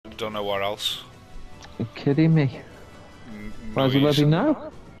don't know where else. You're kidding me. Why is he living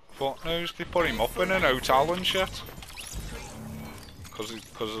now? Fuck knows, they put him up in an hotel and shit. Cause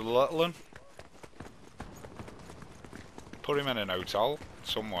of the little one. Put him in an hotel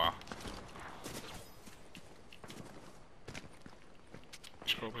somewhere.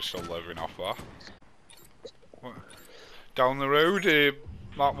 He's probably still living off that. What? Down the road,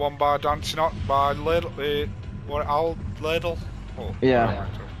 that one bar dancing up by Lidl, what, Al Lidl? Oh, Yeah,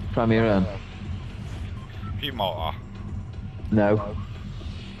 Premier Inn. You motor? No.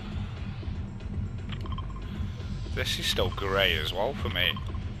 This is still grey as well for me.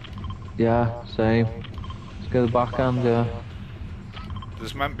 Yeah, same. Let's go to the backhand, yeah.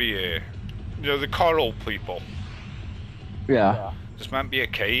 There's meant to be a, you know, the coral people. Yeah. There's meant to be a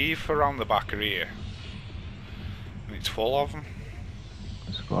cave around the back of here. And it's full of them.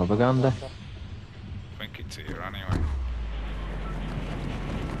 Extravaganza. I think it's here anyway.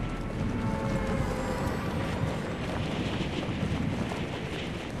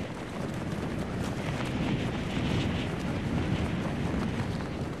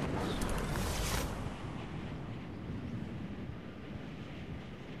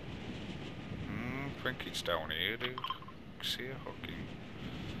 I think it's down here, dude. See a hooking.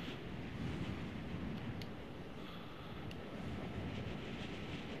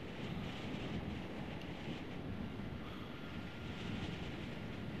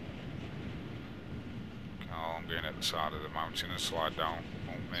 Oh, I'm going at the side of the mountain and slide down.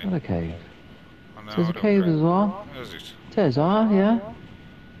 It's not a cave. I know, There's a cave as well. Is it? It is, yeah.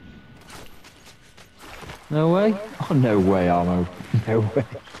 No way? Oh, no way, Hammo. No way.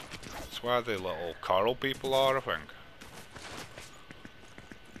 It's where the little coral people are, I think.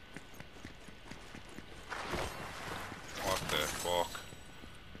 What the fuck?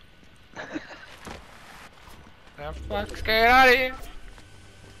 The fuck's going on here? Can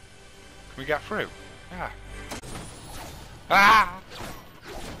we get through? Yeah. Ah!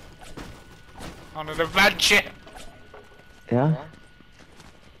 On an adventure! Yeah?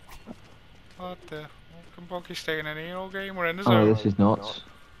 What the fucking fuck is staying in here all game? We're in the Oh, zone. this is nuts.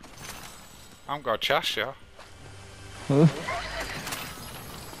 I haven't got a chest yet. Huh? Is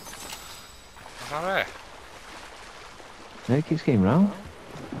that it? No, it keeps getting round.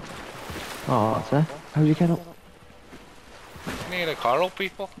 Oh, that's it. How'd you get up? Near the coral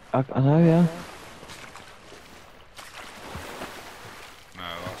people? I know, yeah. No,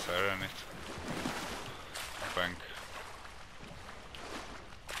 that's there, isn't it? I think.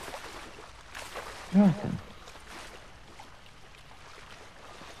 You reckon?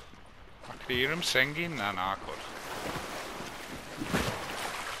 I could hear him singing then, I could.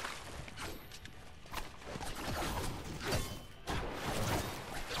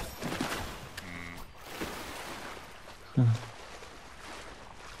 It's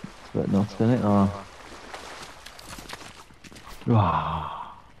a bit nuts, isn't it? Oh. Wow.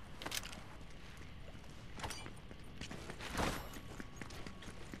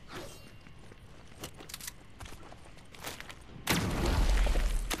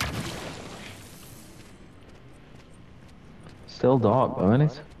 Still dark though, isn't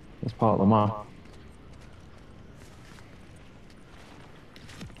it? It's part of the map.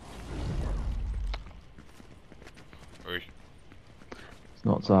 Oi. It's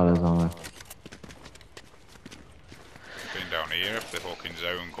not sad as I. Been down here, if the fucking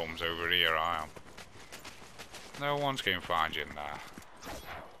zone comes over here, I am. No one's going to find you in there.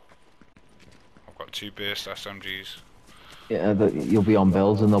 I've got 2 burst SMGs. Yeah, you'll be on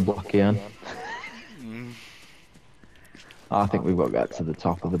builds and they'll block you in. I think we've got to get to the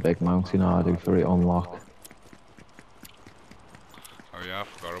top of the big mountain, I do, for it to unlock. Oh yeah, I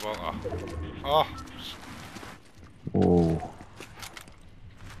forgot about that. Oh! Whoa.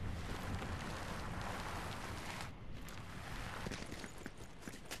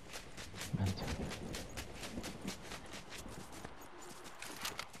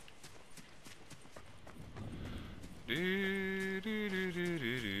 Do, do, do, do,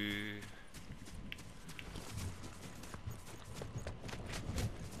 do, do.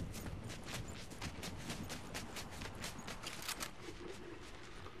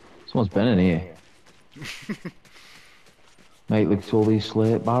 Someone's been in here. Mate, look at all these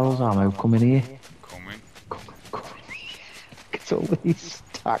slate barrels, Hammo, come in here. Coming. Come in here. Look at all these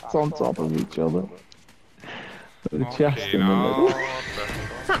stacked on top of each other. Look at the chest in the middle.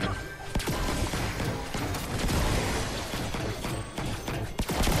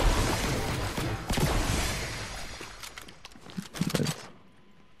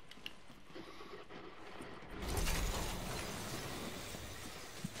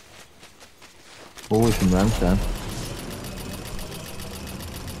 Oh, we can rent then.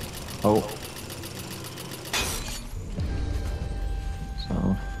 Oh.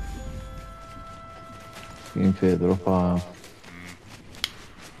 So. Getting further up,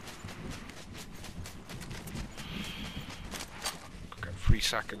 Get 3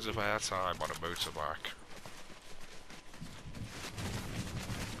 seconds of airtime on a motorbike.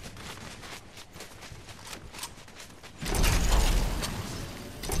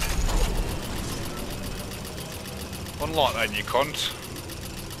 Unlock then, you cunt.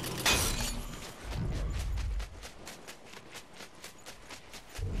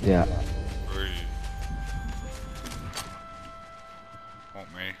 Yeah. Want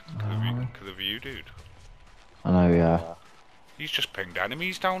me? Look at the view, dude. I know, yeah. He's just pinged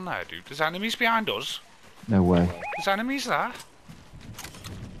enemies down there, dude. There's enemies behind us. No way. There's enemies there.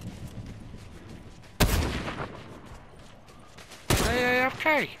 Hey,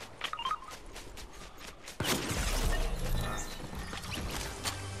 AFK.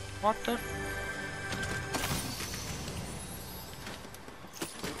 What the?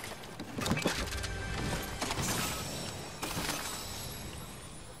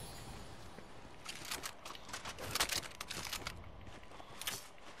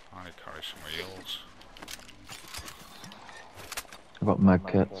 I need to carry some wheels. I've got med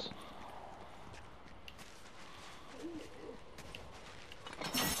kits.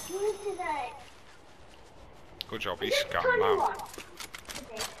 Good job, he's scanned now.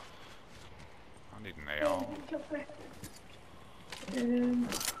 I need an AR.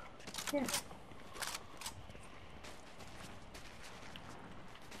 Yeah.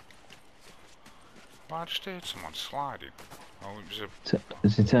 Well, I just heard someone sliding. Oh, it was a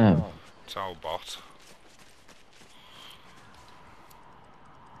Is it tow bot.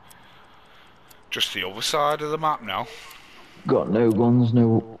 Just the other side of the map now. Got no guns,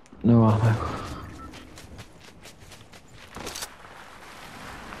 no ammo.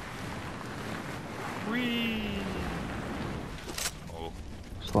 Whee! Oh,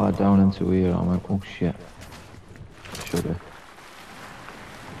 Slide down into here, I'm like, oh shit. Should've.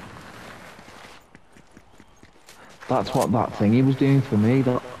 That's what that thingy was doing for me,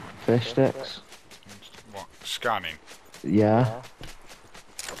 that fish sticks. what? Scanning. Yeah.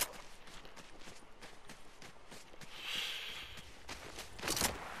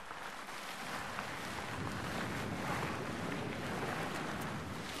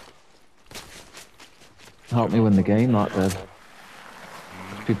 Helped me win the game, that did.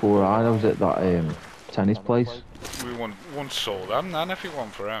 People were right, I was at that tennis place. We once saw them then if it won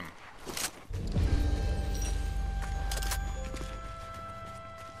for him.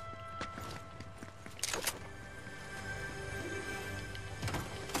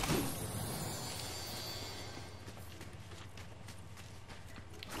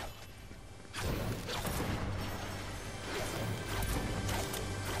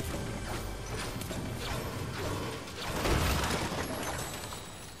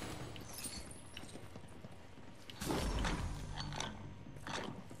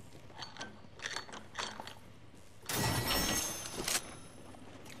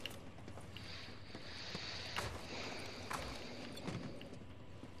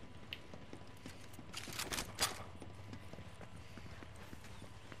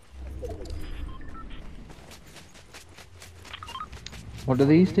 What do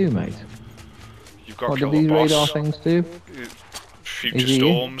these do, mate? You've got What to do kill these the radar boss. things do? Future Is he?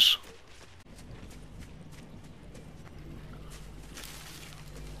 storms.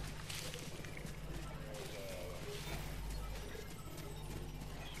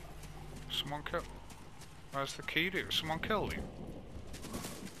 Someone killed. Where's the key, dude? Someone killed you.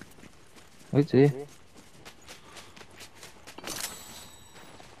 Wait here.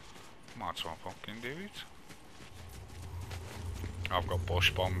 Might as well fucking do it. I've got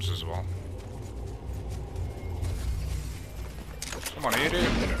bush bombs as well. Come on here, dude.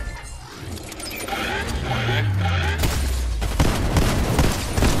 Come on here.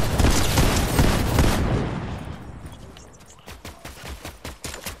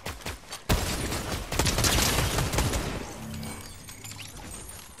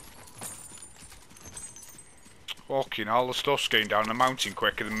 Fucking all the stuff's going down the mountain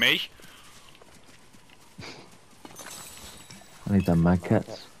quicker than me. I need them med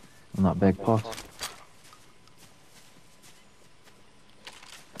kits and that big pot.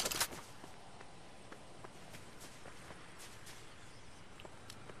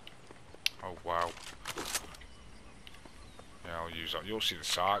 Oh wow. Yeah, I'll use that. You'll see the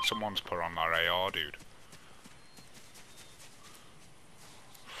sight someone's put on their AR, dude.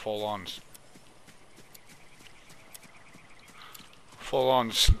 Full on. Full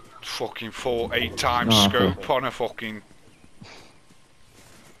on fucking 8 times Oh, scope on a fucking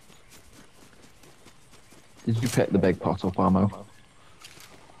Did you pick the big pot up, Hammo?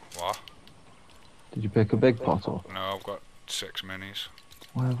 What? Did you pick a big pot up? No, I've got 6 minis.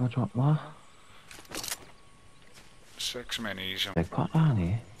 Where have I dropped that? 6 minis. And Big pot down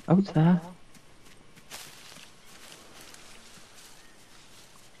here. Oh, it's there.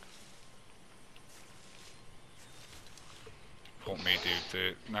 put me,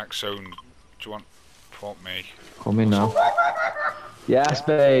 dude. The next zone. Do you want? Put me. Come in now. Yes,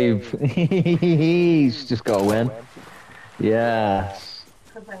 babe. He's just got to win. Yes.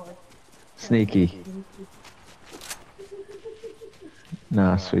 Sneaky.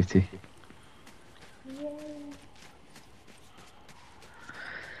 Nah, sweetie.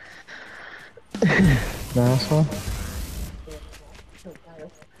 Nice one.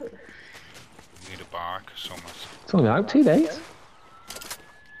 Need a bag, something. It's only out 2 days.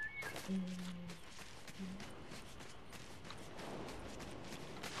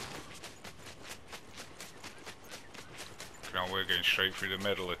 Now we're going straight through the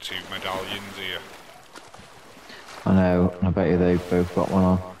middle of 2 medallions here. I know, and I bet you they've both got one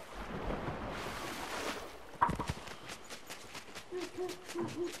on.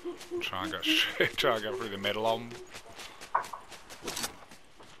 Try and get straight, try and get through the middle on.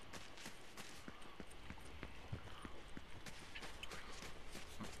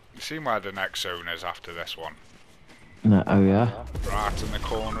 You see where the next zone is after this one? No, oh yeah? Right in the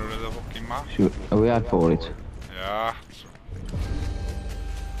corner of the fucking map. Are we out for it? Yeah.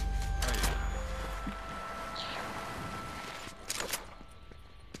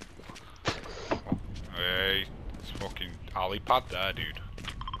 Hey, it's fucking alley pad there, dude.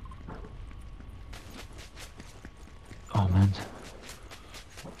 Oh man.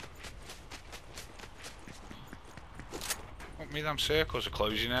 Fuck me, them circles are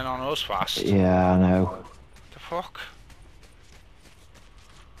closing in on us fast. Yeah, I know. The fuck?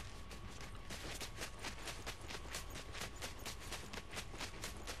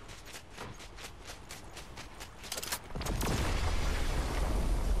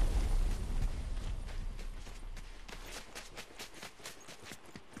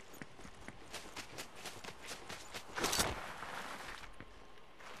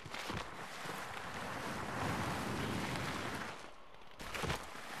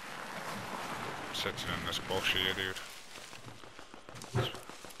 Sitting in this bush here, dude. There's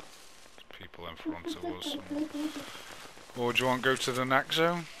people in front of us. Or do you want to go to the next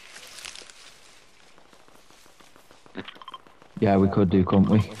zone? Yeah, we could do, couldn't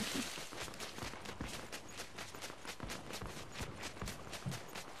we?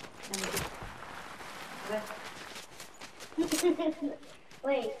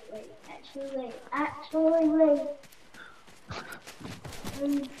 Wait, actually wait.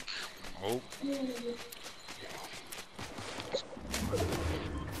 Oh.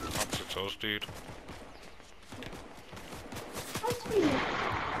 That's us, dude.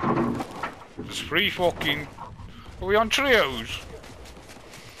 There's 3 fucking... Are we on trios?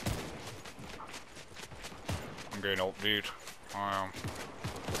 I'm going up, dude. I am.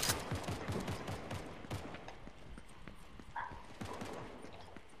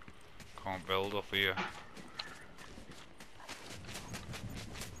 Can't build up here.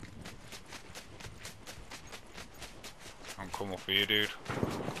 Come up here, dude.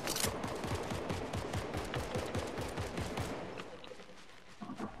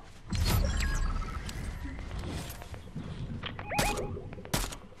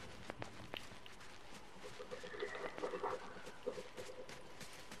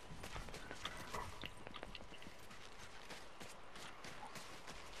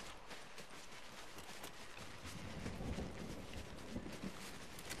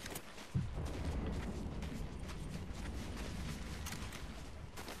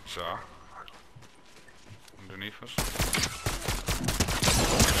 So, underneath us.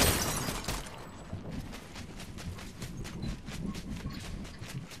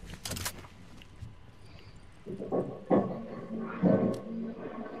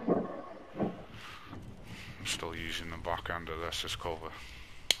 I'm still using the back end of this as cover.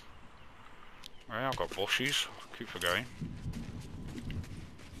 Yeah, I've got bushes. Keep forgetting.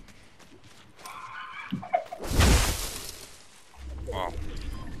 Wow.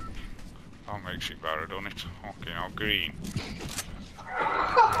 That makes it better, doesn't it? Okay, now green.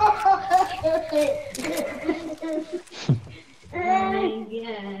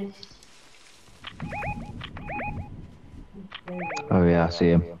 Oh yeah, I see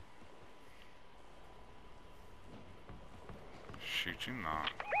him. Shooting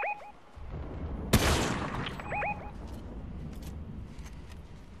that.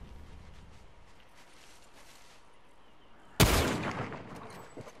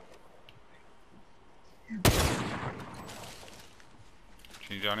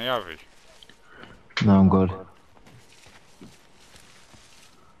 Need any heavy? No, I'm good.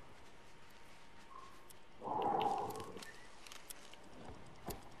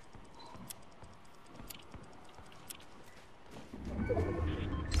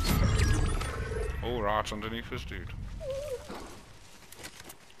 Oh, right underneath us, dude.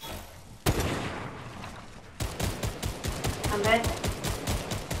 Amber.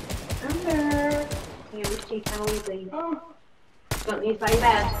 Amber. Can you check how we please? Don't need very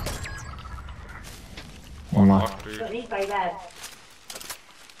bad. One What, left. dude? Don't need very bad.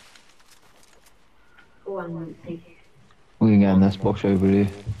 Go on, please. We can get in this bush over here.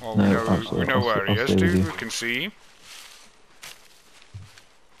 Well, No, we know absolutely. where he I'll is, stay with dude. you. We can see him.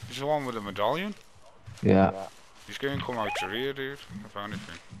 He's the one with the medallion. Yeah. He's going to come out to here, dude, if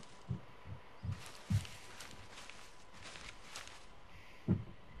anything.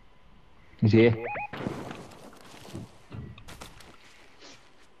 He's here.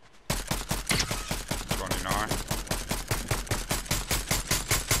 29.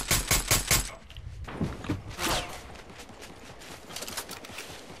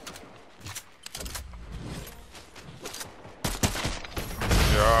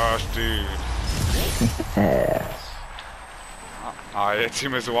 Yes, dude. Yes. I hit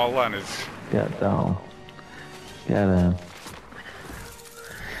him as well then. Get down. Get in.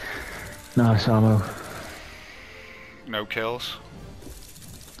 Nice ammo. No kills.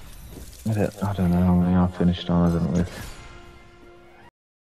 I don't know how many I finished on, I didn't look.